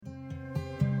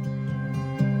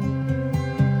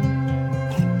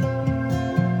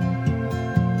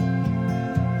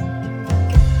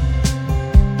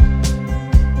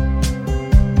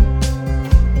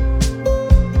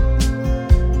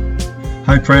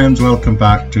Hi friends, welcome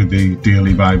back to the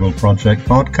Daily Bible Project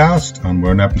podcast, and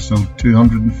we're in episode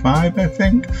 205, I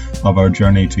think, of our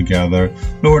journey together,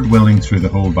 Lord willing, through the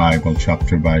whole Bible,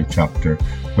 chapter by chapter,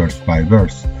 verse by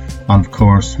verse. And of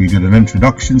course, we did an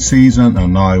introduction season,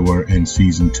 and now we're in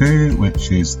season 2,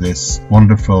 which is this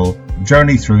wonderful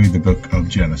journey through the book of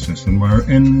Genesis. And we're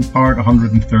in part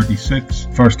 136,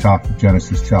 first half of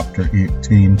Genesis chapter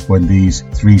 18, when these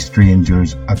three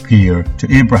strangers appear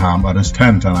to Abraham at his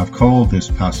tent. And I've called this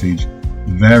passage,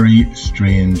 Very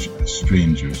Strange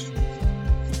Strangers.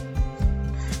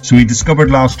 So we discovered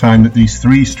last time that these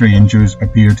three strangers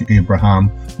appear to Abraham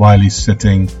while he's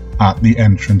sitting at the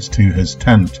entrance to his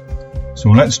tent. So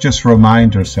let's just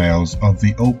remind ourselves of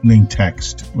the opening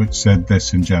text, which said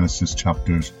this in Genesis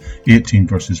chapters 18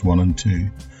 verses 1 and 2.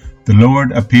 The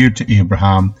Lord appeared to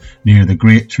Abraham near the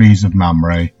great trees of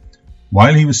Mamre.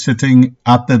 While he was sitting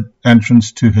at the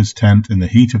entrance to his tent in the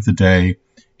heat of the day,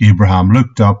 Abraham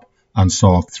looked up and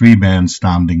saw three men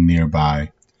standing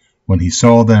nearby. When he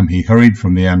saw them, he hurried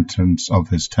from the entrance of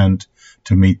his tent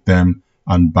to meet them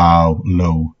and bow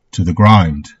low to the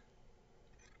ground.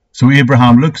 So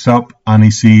Abraham looks up and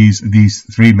he sees these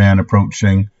three men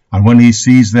approaching, and when he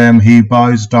sees them, he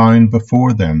bows down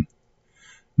before them.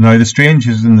 Now, the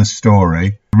strangers in this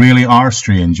story really are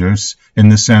strangers in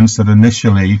the sense that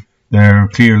initially they're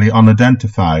clearly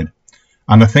unidentified.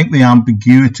 And I think the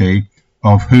ambiguity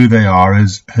of who they are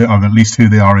is, or at least who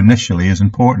they are initially, is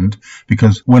important,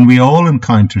 because when we all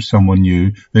encounter someone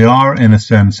new, they are in a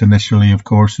sense initially, of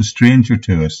course, a stranger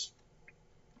to us.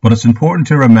 But it's important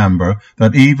to remember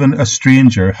that even a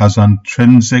stranger has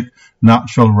intrinsic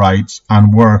natural rights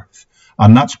and worth,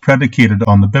 and that's predicated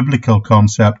on the biblical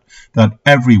concept that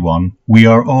everyone, we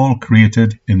are all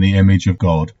created in the image of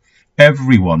God.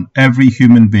 Everyone, every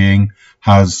human being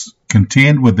has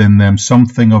contained within them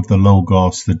something of the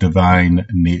Logos, the divine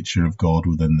nature of God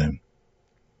within them.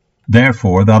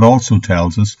 Therefore, that also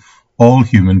tells us all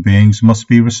human beings must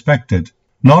be respected.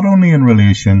 Not only in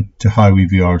relation to how we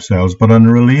view ourselves, but in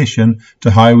relation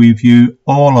to how we view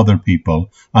all other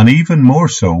people, and even more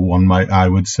so, I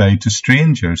would say, to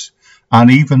strangers,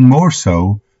 and even more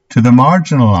so to the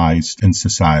marginalized in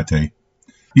society.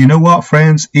 You know what,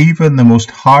 friends? Even the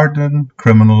most hardened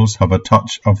criminals have a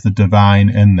touch of the divine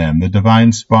in them. The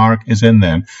divine spark is in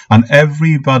them, and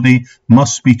everybody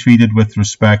must be treated with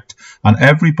respect, and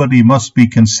everybody must be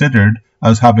considered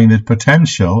as having the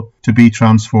potential to be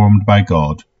transformed by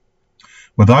God.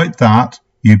 Without that,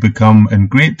 you become in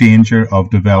great danger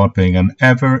of developing an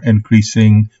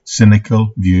ever-increasing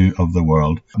cynical view of the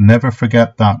world. Never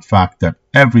forget that fact that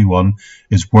everyone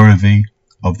is worthy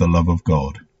of the love of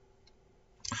God.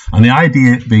 And the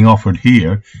idea being offered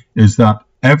here is that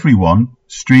everyone,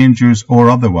 strangers or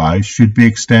otherwise, should be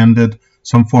extended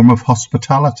some form of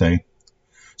hospitality.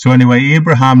 So anyway,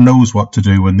 Abraham knows what to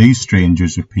do when these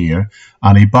strangers appear,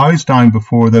 and he bows down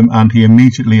before them and he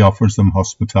immediately offers them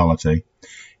hospitality.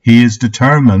 He is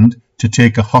determined to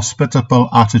take a hospitable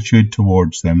attitude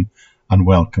towards them and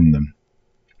welcome them.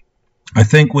 I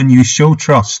think when you show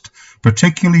trust,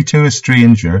 particularly to a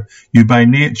stranger, you by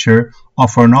nature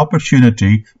offer an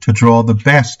opportunity to draw the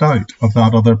best out of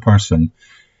that other person.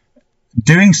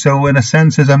 Doing so, in a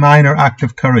sense, is a minor act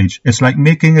of courage. It's like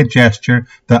making a gesture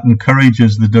that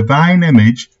encourages the divine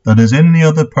image that is in the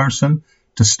other person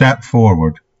to step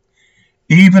forward.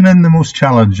 Even in the most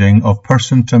challenging of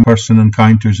person-to-person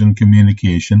encounters and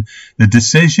communication, the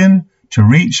decision to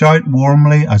reach out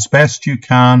warmly as best you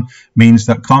can means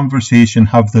that conversation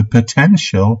have the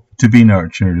potential to be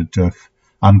nurturative,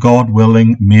 and God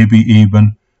willing, maybe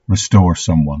even restore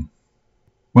someone.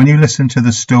 When you listen to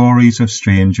the stories of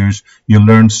strangers, you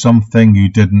learn something you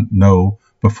didn't know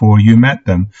before you met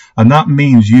them. And that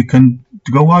means you can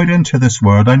go out into this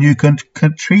world and you can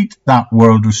treat that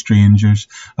world of strangers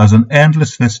as an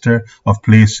endless vista of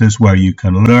places where you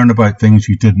can learn about things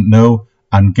you didn't know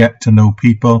and get to know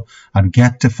people and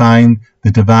get to find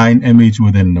the divine image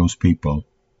within those people.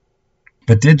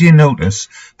 But did you notice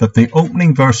that the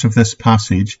opening verse of this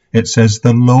passage, it says,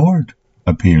 the Lord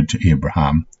appeared to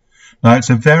Abraham. Now,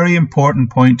 it's a very important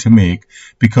point to make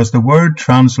because the word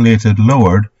translated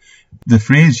Lord, the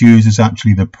phrase used is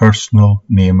actually the personal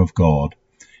name of God.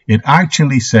 It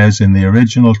actually says in the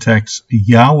original text,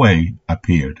 Yahweh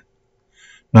appeared.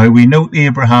 Now, we note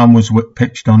Abraham was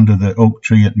pitched under the oak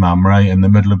tree at Mamre in the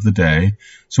middle of the day.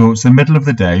 So it's the middle of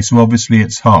the day, so obviously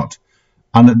it's hot.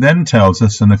 And it then tells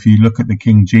us, and if you look at the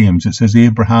King James, it says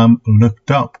Abraham looked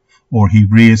up, or he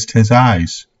raised his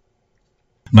eyes.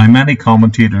 Now, many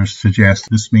commentators suggest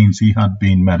this means he had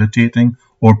been meditating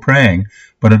or praying,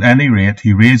 but at any rate,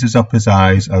 he raises up his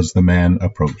eyes as the men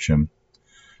approach him.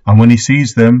 And when he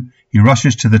sees them, He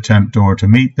rushes to the tent door to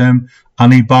meet them,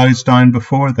 and he bows down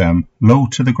before them, low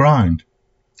to the ground.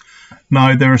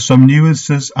 Now, there are some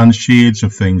nuances and shades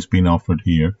of things being offered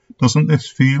here. Doesn't this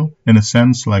feel, in a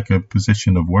sense, like a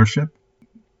position of worship?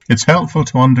 It's helpful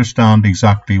to understand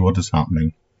exactly what is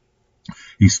happening.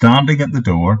 He's standing at the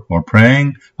door, or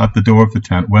praying at the door of the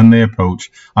tent when they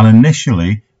approach, and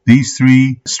initially, these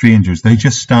three strangers, they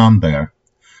just stand there.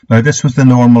 Now, this was the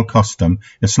normal custom.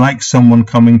 It's like someone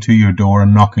coming to your door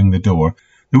and knocking the door.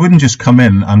 They wouldn't just come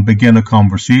in and begin a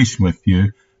conversation with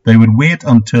you. They would wait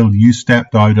until you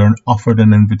stepped out and offered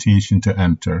an invitation to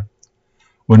enter.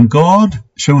 When God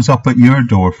shows up at your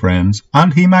door, friends,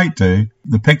 and he might do,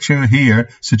 the picture here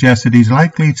suggests that he's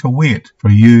likely to wait for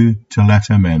you to let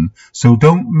him in. So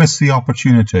don't miss the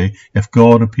opportunity if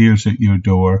God appears at your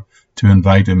door to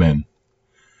invite him in.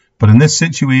 But in this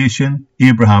situation,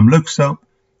 Abraham looks up,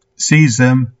 sees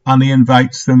them, and he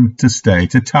invites them to stay,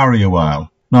 to tarry a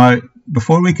while. Now,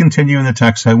 before we continue in the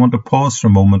text, I want to pause for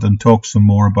a moment and talk some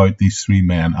more about these three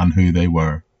men and who they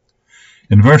were.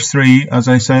 In verse 2, as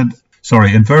I said,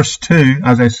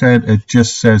 it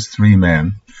just says three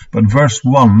men. But verse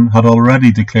 1 had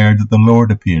already declared that the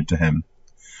Lord appeared to him.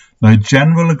 Now,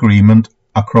 general agreement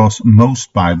across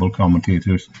most Bible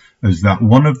commentators is that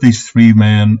one of these three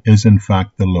men is in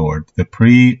fact the Lord, the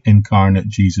pre-incarnate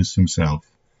Jesus himself.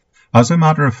 As a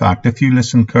matter of fact, if you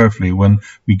listen carefully when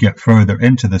we get further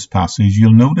into this passage,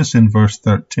 you'll notice in verse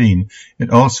 13, it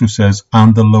also says,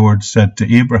 "And the Lord said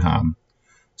to Abraham."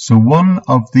 So one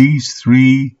of these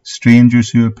three strangers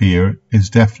who appear is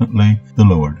definitely the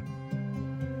Lord.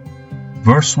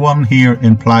 Verse 1 here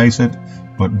implies it,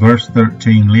 but verse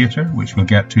 13 later, which we'll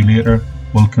get to later,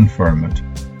 will confirm it.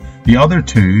 The other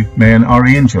two men are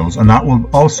angels, and that will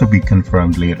also be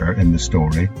confirmed later in the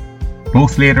story,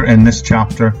 both later in this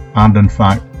chapter and in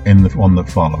fact in the one that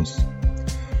follows.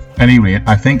 Anyway,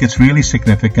 I think it's really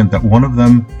significant that one of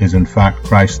them is in fact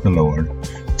Christ the Lord,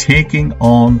 taking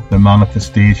on the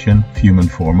manifestation, human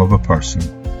form of a person.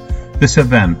 This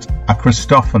event, a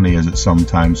Christophany as it's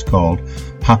sometimes called,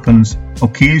 happens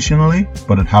occasionally,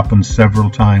 but it happens several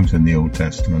times in the Old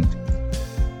Testament.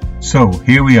 So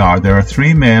here we are, there are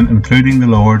three men, including the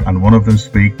Lord, and one of them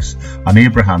speaks, and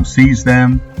Abraham sees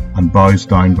them and bows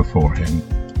down before him.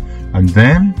 And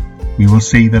then we will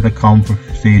see that a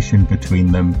conversation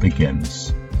between them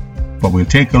begins. But we'll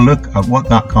take a look at what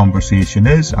that conversation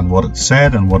is and what it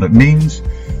said and what it means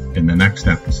in the next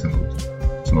episode.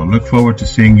 So I look forward to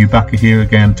seeing you back here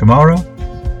again tomorrow.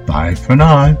 Bye for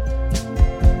now.